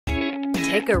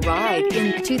Take a ride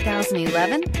in the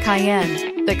 2011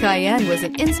 Cayenne. The Cayenne was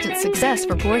an instant success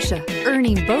for Porsche,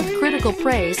 earning both critical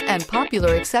praise and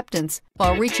popular acceptance,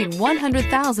 while reaching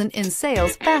 100,000 in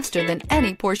sales faster than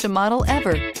any Porsche model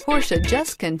ever. Porsche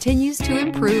just continues to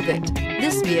improve it.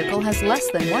 This vehicle has less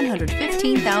than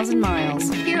 115,000 miles.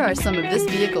 Here are some of this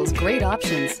vehicle's great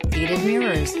options: heated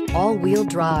mirrors, all-wheel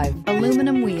drive,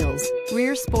 aluminum wheels,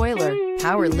 rear spoiler,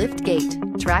 power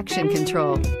liftgate, traction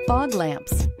control, fog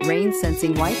lamps,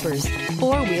 rain-sensing wipers,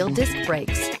 four-wheel disc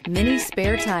brakes, mini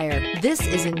spare tire. This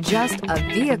isn't just a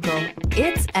vehicle,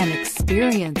 it's an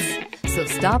experience. So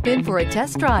stop in for a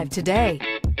test drive today.